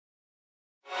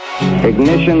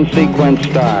Ignition sequence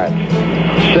start.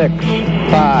 6,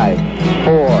 5,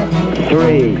 4,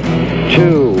 3,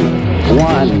 2,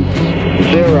 1,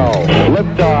 0.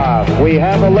 Liftoff. We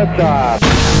have a liftoff.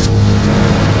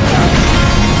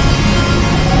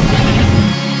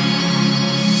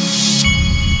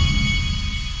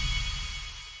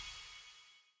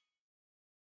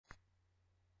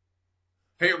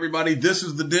 Hey everybody, this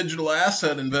is the Digital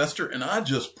Asset Investor, and I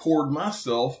just poured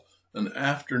myself an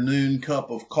afternoon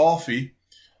cup of coffee,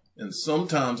 and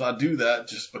sometimes I do that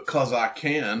just because I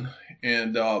can.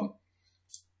 And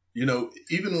you know,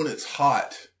 even when it's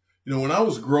hot, you know, when I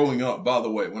was growing up, by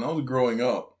the way, when I was growing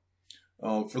up,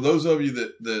 for those of you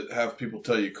that have people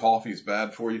tell you coffee is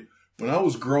bad for you, when I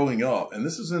was growing up, and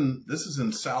this is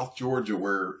in South Georgia,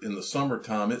 where in the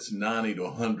summertime it's 90 to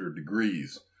 100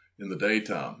 degrees in the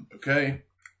daytime, okay?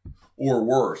 Or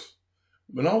worse.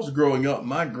 When I was growing up,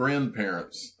 my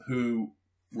grandparents, who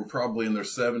were probably in their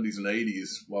 70s and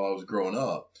 80s while I was growing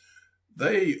up,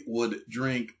 they would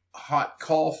drink hot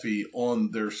coffee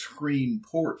on their screen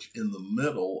porch in the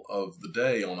middle of the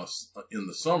day in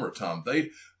the summertime.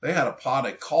 They had a pot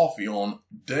of coffee on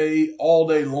all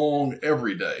day long,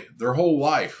 every day, their whole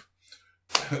life.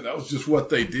 That was just what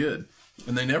they did.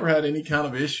 And they never had any kind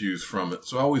of issues from it.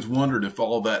 So I always wondered if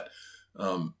all that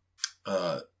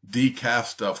decaf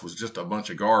stuff was just a bunch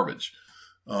of garbage.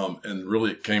 And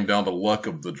really it came down to luck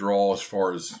of the draw as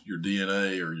far as your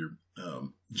DNA or your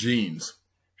genes.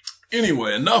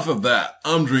 Anyway, enough of that.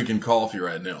 I'm drinking coffee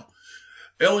right now.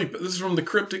 This is from the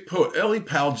Cryptic Poet. Ellie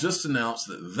Pal just announced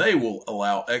that they will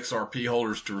allow XRP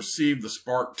holders to receive the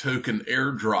Spark token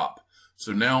airdrop.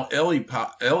 So now Ellie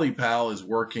Pal is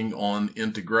working on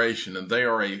integration, and they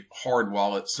are a hard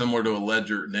wallet similar to a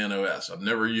Ledger Nano S. I've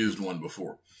never used one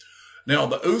before. Now,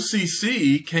 the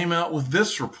OCC came out with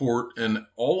this report, and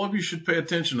all of you should pay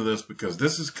attention to this because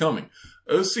this is coming.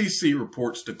 OCC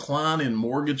reports decline in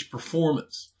mortgage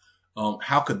performance.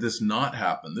 How could this not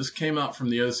happen? This came out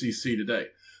from the OCC today.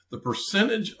 The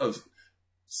percentage of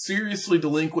seriously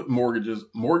delinquent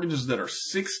mortgages that are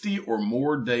 60 or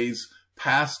more days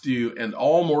past due, and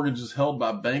all mortgages held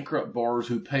by bankrupt borrowers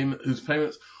whose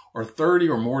payments are 30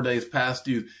 or more days past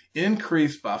due,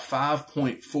 increased by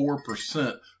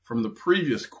 5.4% from the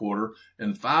previous quarter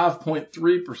and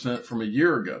 5.3% from a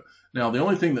year ago. Now, the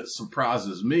only thing that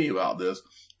surprises me about this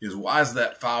is why is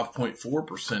that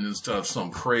 5.4% instead of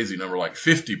some crazy number like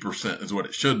 50% is what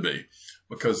it should be?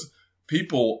 Because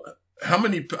people, how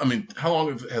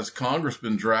long has Congress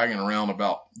been dragging around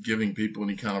about giving people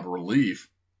any kind of relief?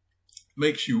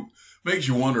 Makes you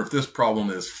wonder if this problem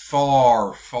is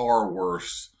far, far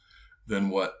worse than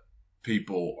what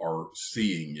people are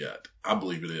seeing yet. I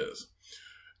believe it is.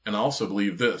 And I also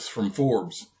believe this from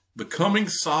Forbes. The coming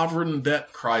sovereign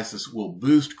debt crisis will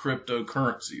boost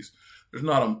cryptocurrencies. There's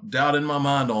not a doubt in my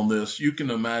mind on this. You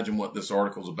can imagine what this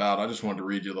article is about. I just wanted to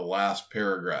read you the last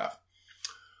paragraph.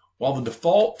 While the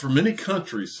default for many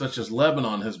countries, such as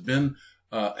Lebanon, has been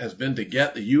to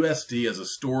get the USD as a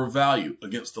store of value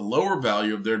against the lower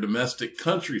value of their domestic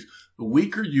countries, the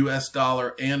weaker US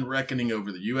dollar and reckoning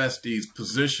over the USD's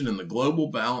position in the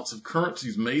global balance of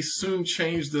currencies may soon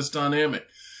change this dynamic.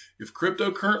 If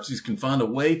cryptocurrencies can find a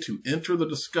way to enter the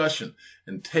discussion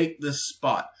and take this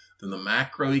spot, then the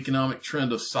macroeconomic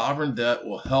trend of sovereign debt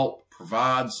will help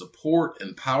provide support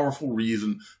and powerful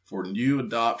reason for new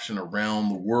adoption around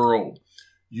the world.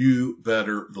 You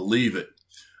better believe it.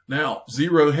 Now,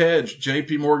 Zero Hedge,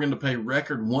 JP Morgan to pay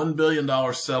record $1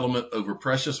 billion settlement over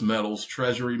precious metals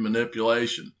treasury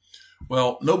manipulation.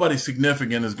 Well, nobody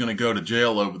significant is going to go to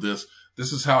jail over this.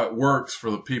 This is how it works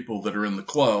for the people that are in the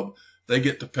club. They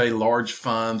get to pay large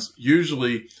fines.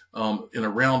 Usually, in a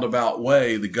roundabout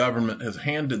way, the government has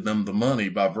handed them the money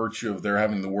by virtue of their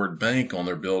having the word bank on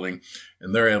their building,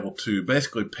 and they're able to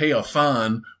basically pay a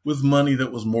fine with money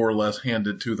that was more or less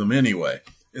handed to them anyway.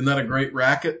 Isn't that a great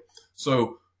racket?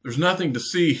 So there's nothing to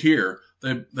see here.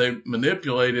 They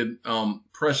manipulated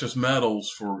precious metals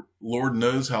for Lord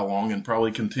knows how long and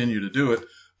probably continue to do it,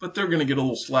 but they're going to get a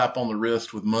little slap on the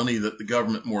wrist with money that the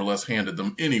government more or less handed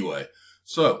them anyway.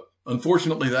 So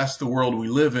unfortunately, that's the world we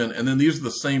live in. And then these are the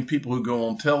same people who go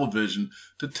on television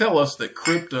to tell us that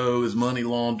crypto is money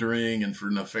laundering and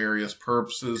for nefarious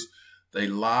purposes. They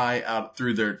lie out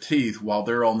through their teeth while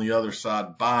they're on the other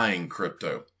side buying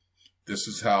crypto. This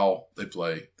is how they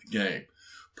play the game.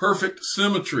 Perfect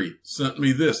Symmetry sent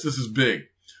me this. This is big.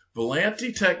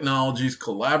 Volante Technologies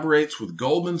collaborates with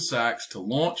Goldman Sachs to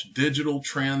launch digital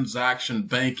transaction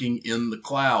banking in the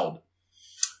cloud.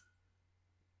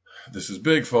 This is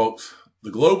big, folks.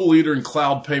 The global leader in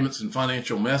cloud payments and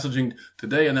financial messaging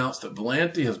today announced that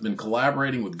Volante has been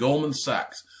collaborating with Goldman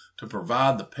Sachs to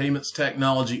provide the payments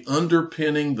technology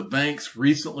underpinning the bank's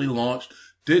recently launched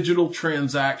digital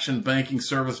transaction banking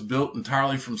service built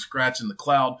entirely from scratch in the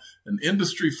cloud, an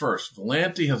industry first.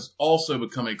 Volante has also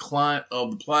become a client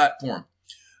of the platform.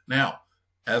 Now,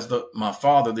 as my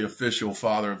father, the official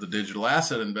father of the Digital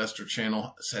Asset Investor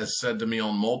channel, has said to me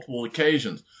on multiple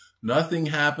occasions, nothing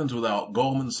happens without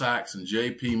Goldman Sachs and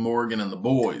JP Morgan and the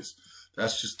boys.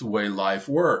 That's just the way life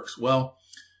works. Well,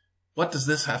 what does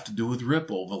this have to do with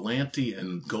Ripple, Volante,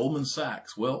 and Goldman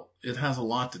Sachs? Well, it has a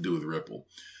lot to do with Ripple.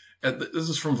 This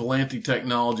is from Volante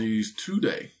Technologies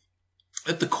today.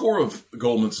 At the core of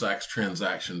Goldman Sachs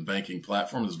transaction banking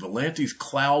platform is Volante's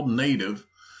cloud-native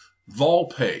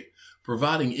VolPay,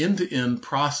 providing end-to-end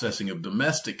processing of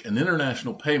domestic and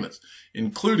international payments,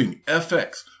 including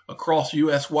FX across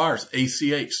U.S. wires,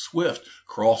 ACH, SWIFT,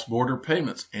 cross-border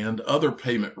payments, and other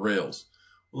payment rails.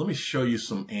 Let me show you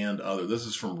some and other. This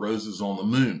is from Roses on the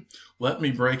Moon. Let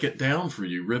me break it down for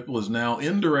you. Ripple is now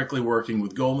indirectly working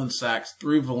with Goldman Sachs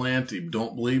through Volante.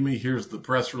 Don't believe me? Here's the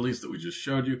press release that we just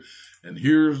showed you. And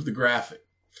here's the graphic.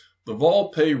 The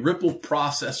VolPay Ripple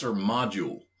Processor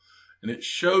Module. And it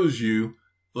shows you,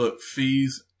 look,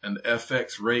 fees and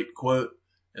FX rate quote.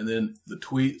 And then the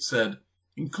tweet said,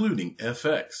 including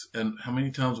FX. And how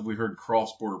many times have we heard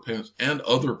cross-border payments and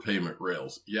other payment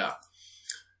rails? Yeah.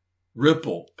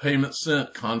 Ripple, payment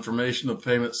sent, confirmation of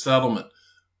payment settlement.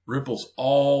 Ripple's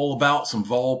all about some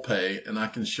VolPay, and I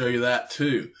can show you that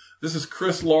too. This is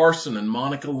Chris Larson and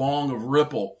Monica Long of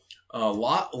Ripple.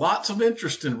 Lots of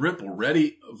interest in Ripple.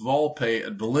 Ready VolPay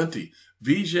at Volante.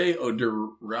 Vijay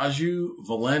Odiraju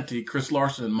Volante, Chris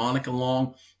Larson and Monica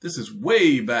Long. This is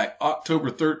way back,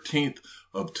 October 13th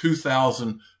of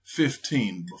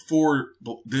 2015, before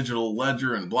digital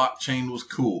ledger and blockchain was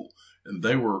cool. And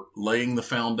they were laying the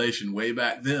foundation way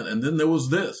back then. And then there was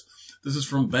this. This is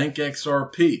from Bank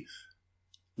XRP.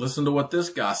 Listen to what this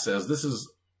guy says. This is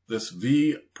this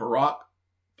V. Parak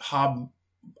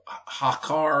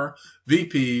Hakar,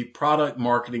 VP, Product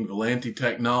Marketing, Volante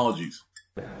Technologies.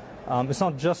 It's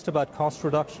not just about cost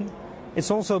reduction. It's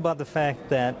also about the fact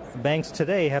that banks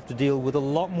today have to deal with a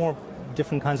lot more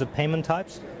different kinds of payment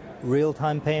types,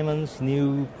 real-time payments,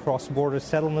 new cross-border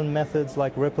settlement methods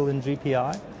like Ripple and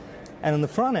GPI. And on the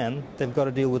front end, they've got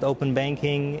to deal with open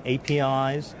banking,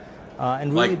 APIs,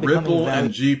 and really like Ripple and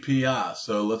GPI.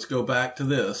 So let's go back to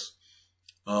this.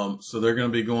 So they're going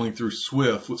to be going through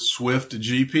SWIFT with SWIFT to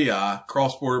GPI,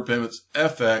 cross-border payments,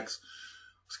 FX.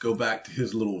 Let's go back to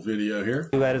his little video here.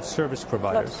 Value-added service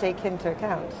providers. Let's take into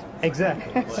account.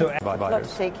 Exactly. So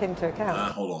let's take into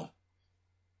account. Hold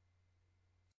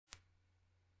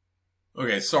on.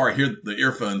 Okay, sorry. Here the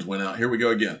earphones went out. Here we go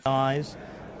again.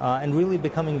 And really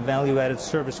becoming value-added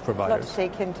service providers. Let's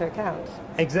take into account.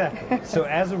 Exactly. So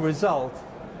as a result,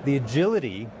 the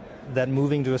agility that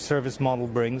moving to a service model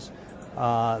brings,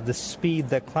 the speed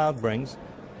that cloud brings,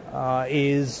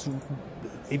 is,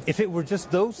 if it were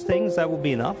just those things, that would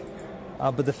be enough.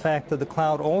 But the fact that the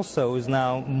cloud also is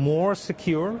now more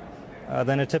secure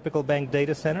than a typical bank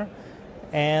data center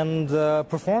and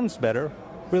performs better,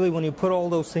 really when you put all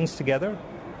those things together,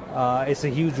 it's a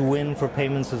huge win for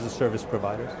payments as a service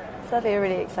providers. So that'd be a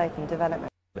really exciting development.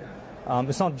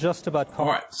 It's not just about cost. All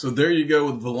right, so there you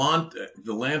go with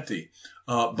Volante.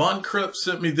 Bon Kripp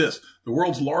sent me this. The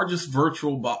world's largest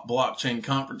virtual blockchain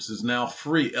conference is now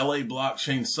free. LA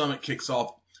Blockchain Summit kicks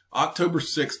off October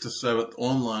 6th to 7th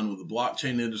online with the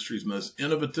blockchain industry's most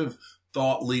innovative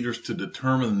thought leaders to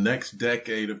determine the next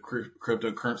decade of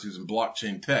cryptocurrencies and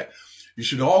blockchain tech. You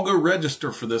should all go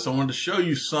register for this. I wanted to show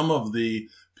you some of the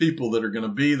people that are going to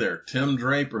be there. Tim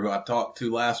Draper, who I talked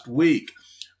to last week.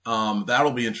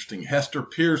 That'll be interesting. Hester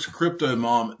Pierce, crypto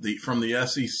mom from the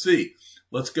SEC.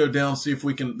 Let's go down and see if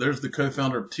we can. There's the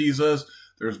co-founder of Tezos.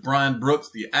 There's Brian Brooks,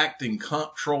 the acting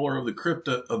comptroller of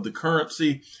the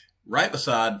currency, right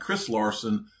beside Chris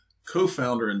Larson,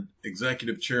 co-founder and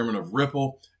executive chairman of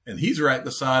Ripple. And he's right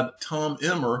beside Tom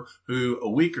Emmer, who a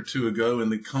week or two ago in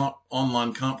the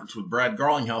online conference with Brad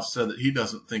Garlinghouse said that he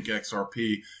doesn't think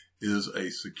XRP is a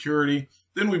security.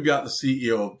 Then we've got the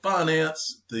CEO of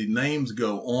Binance. The names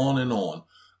go on and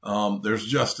on. There's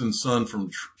Justin Sun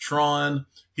from Tron,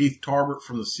 Heath Tarbert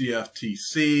from the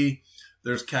CFTC.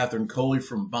 There's Catherine Coley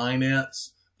from Binance.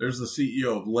 There's the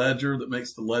CEO of Ledger that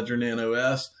makes the Ledger Nano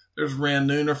S. There's Rand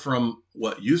Nooner from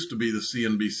what used to be the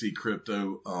CNBC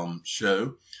crypto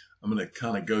show. I'm going to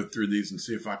kind of go through these and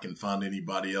see if I can find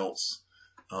anybody else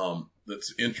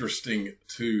that's interesting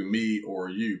to me or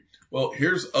you. Well,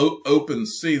 here's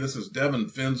OpenSea. This is Devin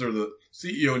Finzer, the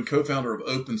CEO and co-founder of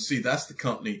OpenSea. That's the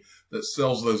company that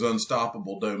sells those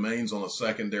unstoppable domains on a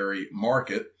secondary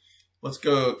market. Let's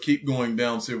keep going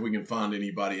down, see if we can find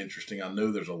anybody interesting. I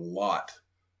know there's a lot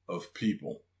of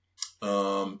people.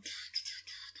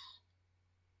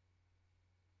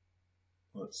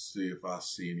 Let's see if I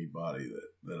see anybody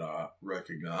that I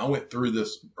recognize. I went through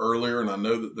this earlier, and I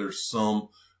know that there's some.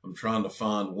 I'm trying to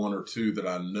find one or two that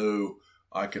I know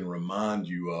I can remind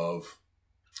you of.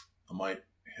 I might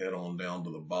head on down to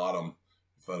the bottom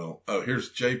if I don't. Oh,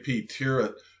 here's JP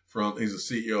Tirrett he's the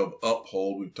CEO of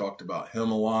Uphold. We've talked about him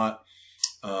a lot.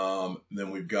 Then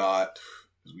we've got,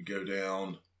 as we go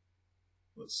down,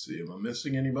 let's see, am I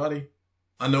missing anybody?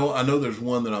 I know there's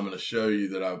one that I'm going to show you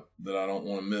that I don't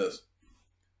want to miss.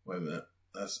 Wait a minute.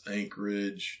 That's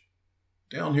Anchorage.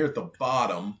 Down here at the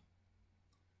bottom,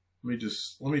 let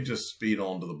me just speed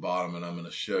on to the bottom, and I'm going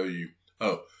to show you.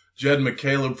 Oh, Jed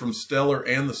McCaleb from Stellar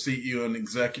and the CEO and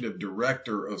executive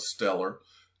director of Stellar.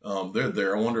 They're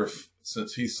there. I wonder if,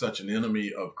 since he's such an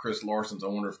enemy of Chris Larson's, I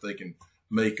wonder if they can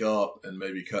make up and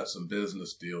maybe cut some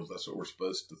business deals. That's what we're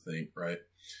supposed to think, right?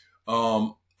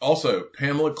 Also,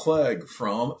 Pamela Clegg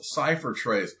from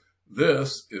CipherTrace.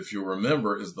 This, if you'll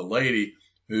remember, is the lady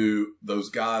who, those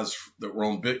guys that were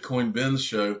on Bitcoin Ben's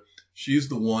show, she's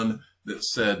the one that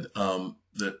said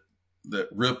that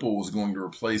Ripple was going to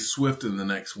replace Swift in the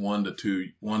next 1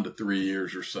 to 3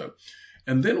 years or so.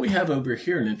 And then we have over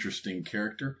here an interesting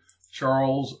character,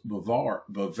 Charles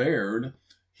Bavard.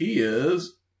 He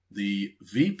is the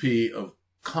VP of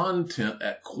content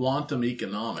at Quantum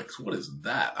Economics. What is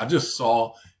that? I just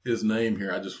saw his name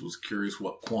here. I just was curious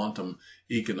what Quantum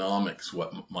Economics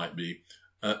might be.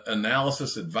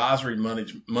 Analysis, advisory, money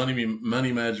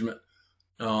management.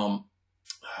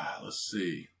 Let's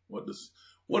see.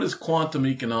 What is Quantum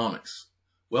Economics?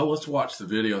 Well, let's watch the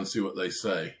video and see what they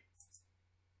say.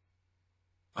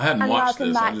 I hadn't watched this.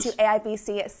 And welcome back to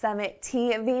AIBC Summit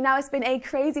TV. Now, it's been a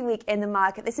crazy week in the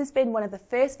market. This has been one of the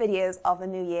first videos of the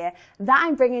new year that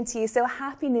I'm bringing to you. So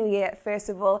happy new year, first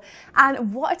of all.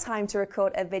 And what a time to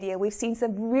record a video. We've seen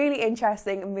some really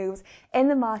interesting moves in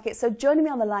the market. So joining me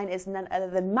on the line is none other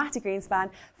than Matty Greenspan,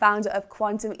 founder of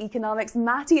Quantum Economics.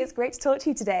 Matty, it's great to talk to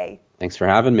you today. Thanks for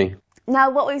having me. Now,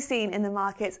 what we've seen in the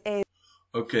markets is...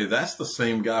 Okay, that's the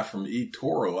same guy from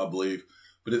eToro, I believe.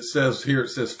 But it says here,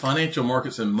 financial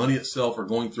markets and money itself are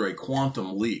going through a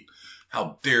quantum leap.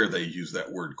 How dare they use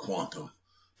that word quantum?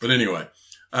 But anyway,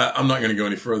 I'm not going to go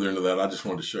any further into that. I just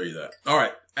wanted to show you that. All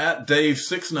right. At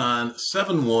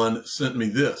Dave6971 sent me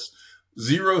this.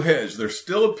 Zero hedge. This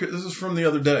is from the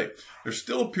other day. There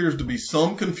still appears to be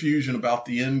some confusion about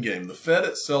the end game. The Fed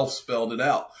itself spelled it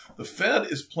out. The Fed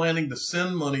is planning to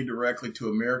send money directly to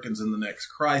Americans in the next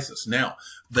crisis. Now,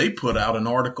 they put out an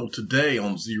article today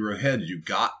on zero hedge.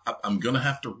 I'm going to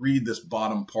have to read this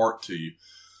bottom part to you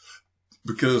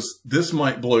because this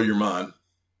might blow your mind.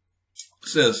 It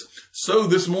says, so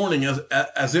this morning,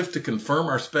 as if to confirm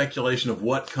our speculation of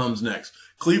what comes next,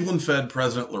 Cleveland Fed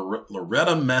President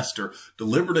Loretta Mester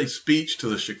delivered a speech to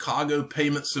the Chicago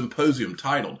Payment Symposium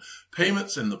titled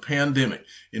Payments and the Pandemic,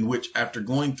 in which, after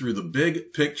going through the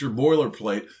big picture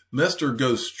boilerplate, Mester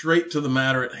goes straight to the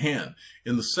matter at hand.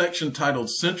 In the section titled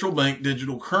Central Bank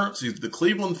Digital Currencies, the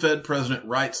Cleveland Fed president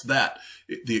writes that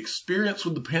the experience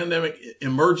with the pandemic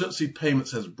emergency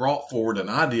payments has brought forward an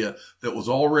idea that was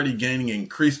already gaining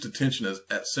increased attention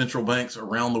at central banks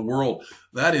around the world.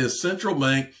 That is central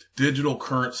bank digital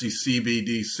currency,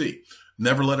 CBDC.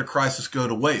 Never let a crisis go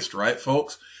to waste, right,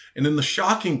 folks? And then the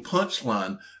shocking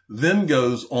punchline then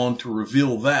goes on to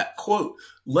reveal that, quote,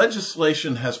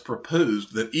 legislation has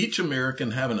proposed that each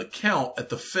American have an account at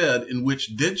the Fed in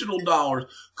which digital dollars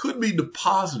could be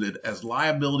deposited as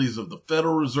liabilities of the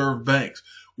Federal Reserve banks,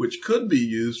 which could be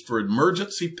used for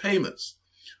emergency payments.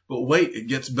 But wait, it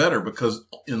gets better, because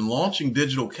in launching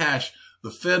digital cash,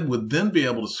 the Fed would then be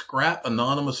able to scrap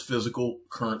anonymous physical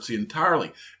currency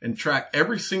entirely and track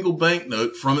every single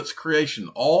banknote from its creation,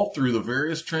 all through the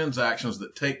various transactions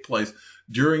that take place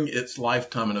during its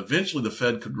lifetime. And eventually the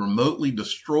Fed could remotely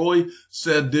destroy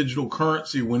said digital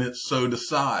currency when it so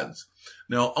decides.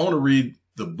 Now, I want to read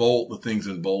the things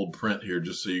in bold print here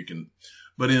just so you can,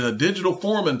 but in a digital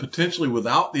form and potentially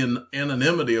without the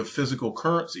anonymity of physical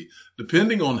currency.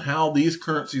 Depending on how these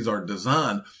currencies are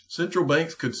designed, central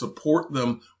banks could support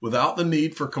them without the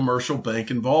need for commercial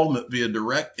bank involvement via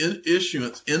direct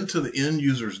issuance into the end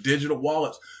user's digital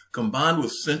wallets, combined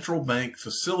with central bank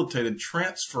facilitated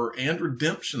transfer and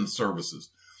redemption services.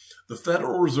 The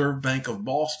Federal Reserve Bank of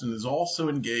Boston is also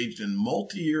engaged in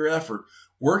multi-year effort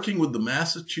working with the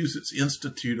Massachusetts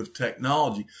Institute of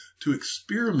Technology to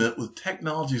experiment with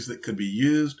technologies that could be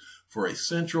used for a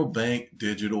central bank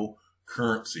digital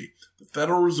currency. The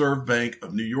Federal Reserve Bank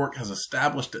of New York has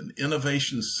established an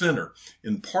innovation center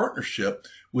in partnership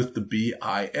with the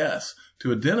BIS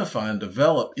to identify and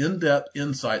develop in-depth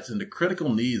insights into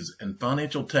critical needs and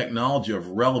financial technology of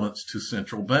relevance to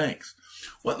central banks.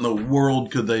 What in the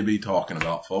world could they be talking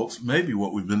about, folks? Maybe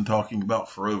what we've been talking about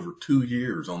for over 2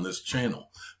 years on this channel.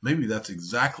 Maybe that's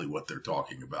exactly what they're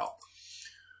talking about.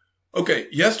 Okay,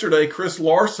 yesterday, Chris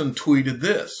Larson tweeted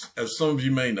this. As some of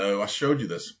you may know, I showed you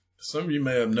this. Some of you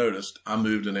may have noticed I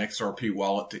moved an XRP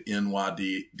wallet to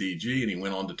NYDG, and he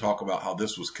went on to talk about how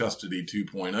this was Custody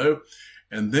 2.0.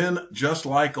 And then, just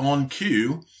like on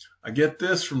cue, I get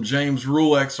this from James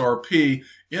Rule XRP.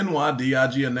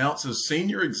 NYDIG announces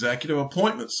senior executive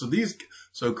appointments.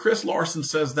 So Chris Larson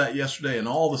says that yesterday, and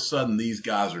all of a sudden these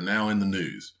guys are now in the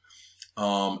news.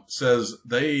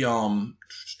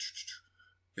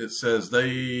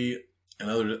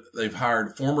 They've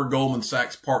hired former Goldman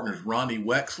Sachs partners Ronnie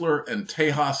Wexler and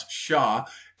Tejas Shah,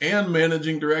 and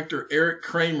managing director Eric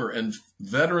Kramer and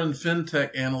veteran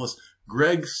fintech analyst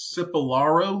Greg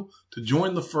Cipolaro to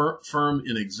join the firm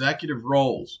in executive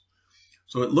roles.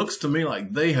 So it looks to me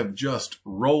like they have just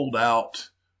rolled out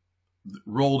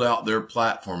their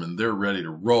platform and they're ready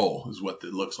to roll, is what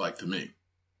it looks like to me.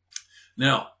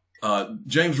 Now,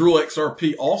 James Rule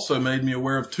XRP also made me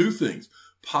aware of two things.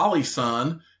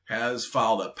 Polysign has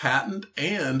filed a patent,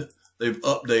 and they've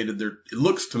updated it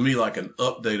looks to me like an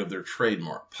update of their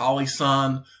trademark.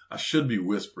 Polysign, I should be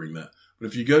whispering that. But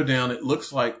if you go down, it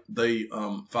looks like they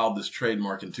filed this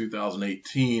trademark in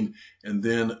 2018. And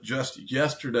then just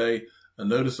yesterday, a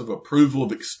notice of approval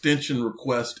of extension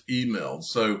request emailed.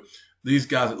 So these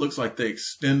guys, it looks like they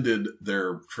extended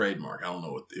their trademark. I don't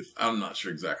know I'm not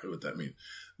sure exactly what that means.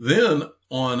 Then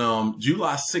on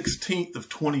July 16th of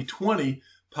 2020,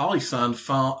 Polysign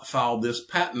filed this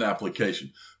patent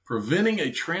application, preventing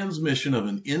a transmission of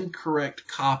an incorrect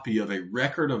copy of a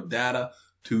record of data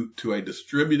to a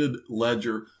distributed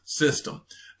ledger system.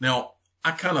 Now,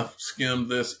 I kind of skimmed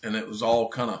this, and it was all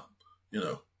kind of,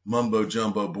 mumbo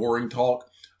jumbo, boring talk.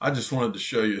 I just wanted to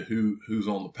show you who's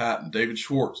on the patent. David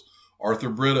Schwartz, Arthur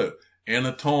Brito,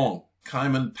 Anna Tong,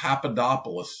 Kaiman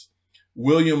Papadopoulos,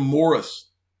 William Morris,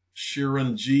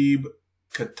 Shiranjeeb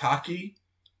Kataki,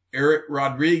 Eric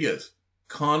Rodriguez,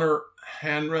 Connor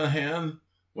Hanrahan,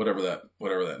 whatever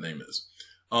that name is.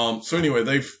 So anyway,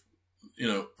 they've,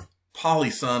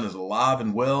 Polysign is alive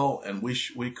and well, and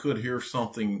we could hear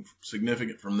something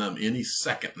significant from them any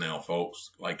second now,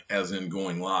 folks, like as in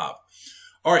going live.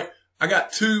 All right. I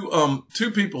got two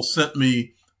people sent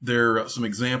me some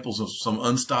examples of some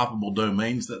unstoppable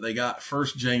domains that they got.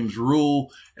 First, James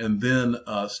Rule, and then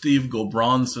Steve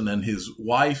Gulbranson and his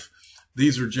wife.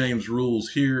 These are James Rule's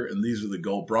here, and these are the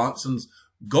Gulbransons.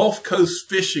 Gulf Coast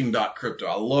Fishing.crypto.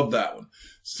 I love that one.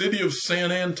 City of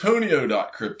San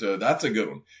Antonio.crypto. That's a good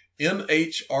one.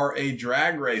 NHRA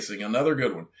Drag Racing, another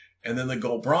good one. And then the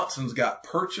Gulbransons got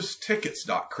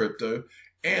PurchaseTickets.crypto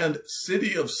and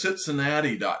City of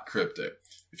Cincinnati.crypto.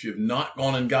 If you have not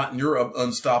gone and gotten your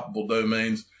unstoppable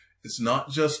domains, it's not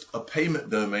just a payment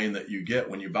domain that you get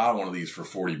when you buy one of these for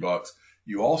 40 bucks.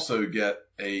 You also get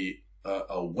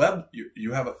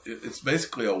it's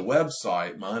basically a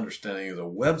website. My understanding is a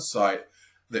website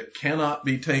that cannot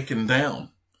be taken down.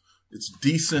 It's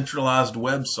decentralized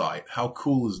website. How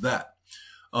cool is that?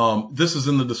 This is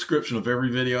in the description of every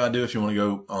video I do. If you want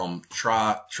to go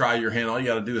try your hand, all you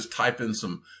got to do is type in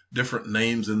some different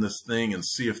names in this thing and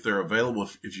see if they're available.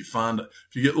 If you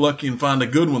get lucky and find a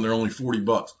good one, they're only 40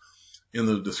 bucks. In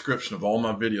the description of all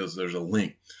my videos, there's a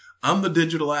link. I'm the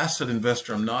digital asset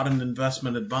investor. I'm not an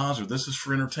investment advisor. This is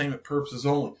for entertainment purposes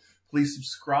only. Please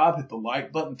subscribe, hit the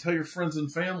like button, tell your friends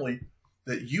and family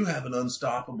that you have an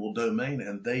unstoppable domain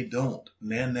and they don't.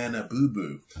 Na boo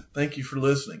boo. Thank you for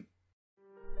listening.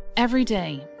 Every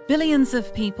day, billions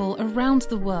of people around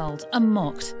the world are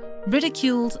mocked,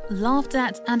 ridiculed, laughed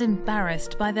at, and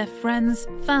embarrassed by their friends,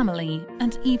 family,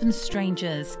 and even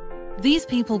strangers. These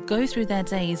people go through their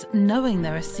days knowing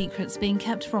there are secrets being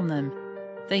kept from them.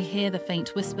 They hear the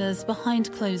faint whispers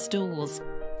behind closed doors.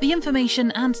 The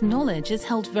information and knowledge is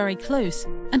held very close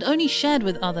and only shared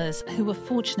with others who were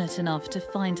fortunate enough to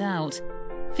find out.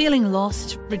 Feeling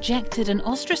lost, rejected, and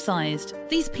ostracized,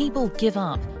 these people give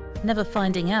up, never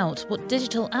finding out what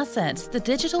digital assets the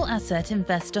digital asset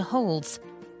investor holds.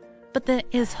 But there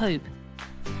is hope.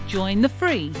 Join the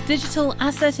free Digital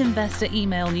Asset Investor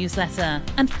email newsletter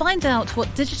and find out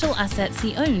what digital assets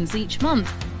he owns each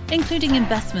month, including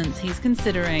investments he's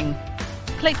considering.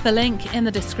 Click the link in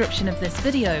the description of this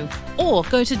video or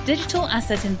go to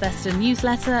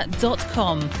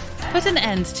digitalassetinvestornewsletter.com. Put an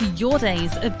end to your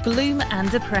days of gloom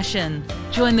and depression.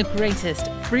 Join the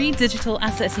greatest free digital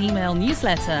asset email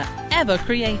newsletter ever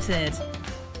created.